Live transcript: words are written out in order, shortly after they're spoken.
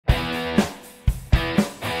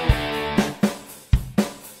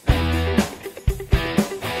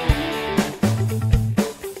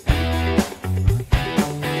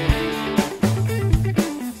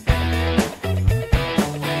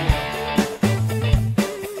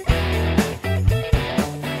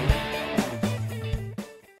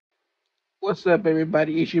What's up,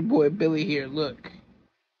 everybody? It's your boy Billy here. Look,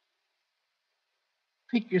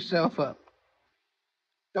 pick yourself up.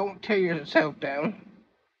 Don't tear yourself down.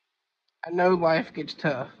 I know life gets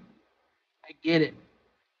tough. I get it.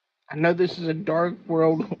 I know this is a dark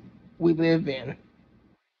world we live in.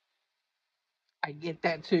 I get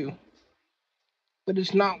that too. But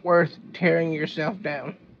it's not worth tearing yourself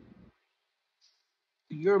down.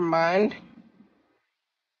 Your mind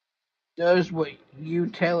does what you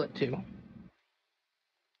tell it to.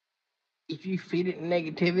 If you feed it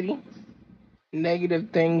negativity,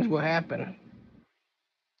 negative things will happen.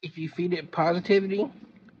 If you feed it positivity,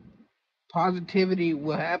 positivity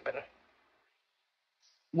will happen.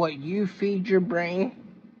 What you feed your brain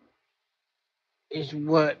is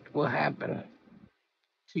what will happen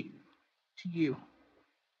to, to you.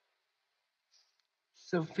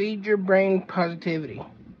 So feed your brain positivity.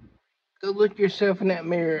 Go look yourself in that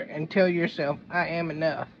mirror and tell yourself, I am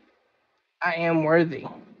enough. I am worthy.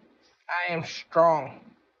 I am strong.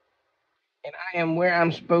 And I am where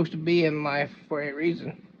I'm supposed to be in life for a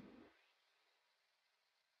reason.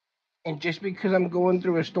 And just because I'm going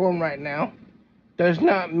through a storm right now does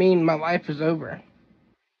not mean my life is over.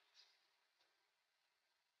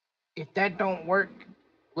 If that don't work,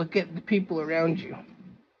 look at the people around you.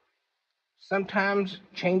 Sometimes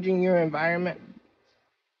changing your environment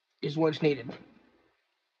is what's needed.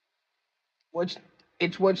 What's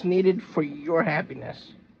it's what's needed for your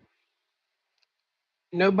happiness.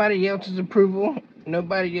 Nobody else's approval,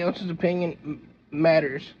 nobody else's opinion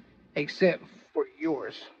matters except for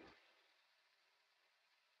yours.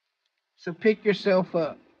 So pick yourself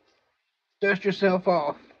up, dust yourself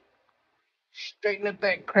off, straighten up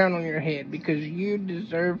that crown on your head because you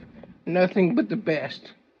deserve nothing but the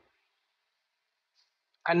best.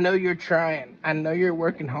 I know you're trying, I know you're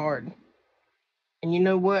working hard. And you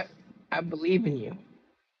know what? I believe in you.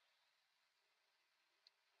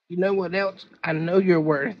 You know what else? I know your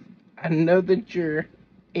worth. I know that you're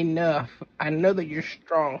enough. I know that you're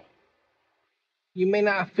strong. You may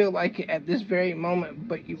not feel like it at this very moment,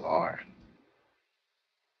 but you are.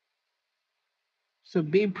 So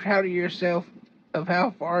be proud of yourself of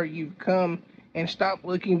how far you've come and stop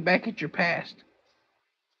looking back at your past.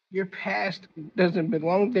 Your past doesn't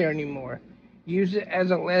belong there anymore. Use it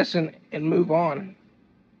as a lesson and move on.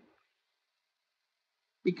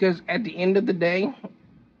 Because at the end of the day,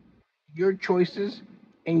 your choices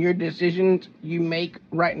and your decisions you make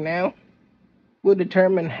right now will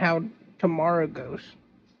determine how tomorrow goes.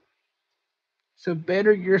 So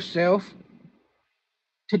better yourself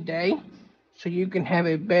today so you can have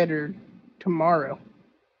a better tomorrow.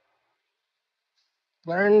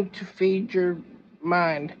 Learn to feed your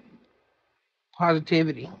mind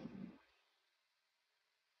positivity.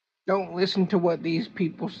 Don't listen to what these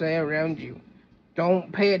people say around you.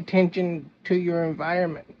 Don't pay attention to your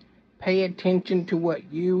environment. Pay attention to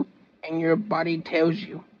what you and your body tells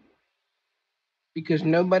you because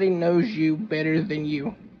nobody knows you better than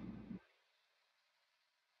you.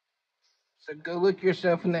 So go look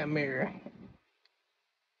yourself in that mirror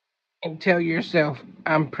and tell yourself,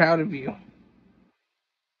 I'm proud of you.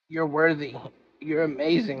 You're worthy. You're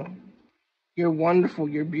amazing. You're wonderful.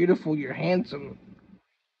 You're beautiful. You're handsome.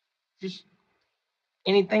 Just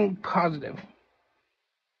anything positive.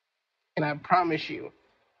 And I promise you,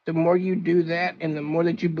 the more you do that and the more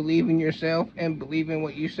that you believe in yourself and believe in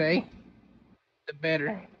what you say, the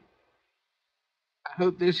better. I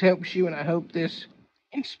hope this helps you and I hope this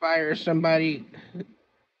inspires somebody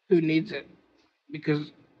who needs it.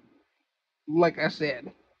 Because, like I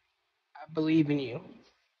said, I believe in you.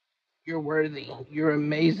 You're worthy. You're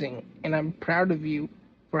amazing. And I'm proud of you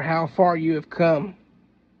for how far you have come.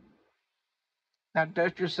 Now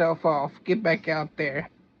dust yourself off, get back out there,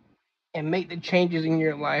 and make the changes in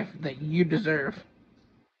your life that you deserve.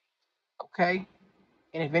 Okay?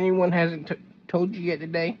 And if anyone hasn't told you yet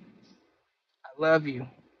today, I love you.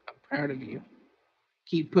 I'm proud of you.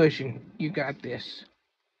 Keep pushing. You got this.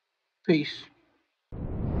 Peace.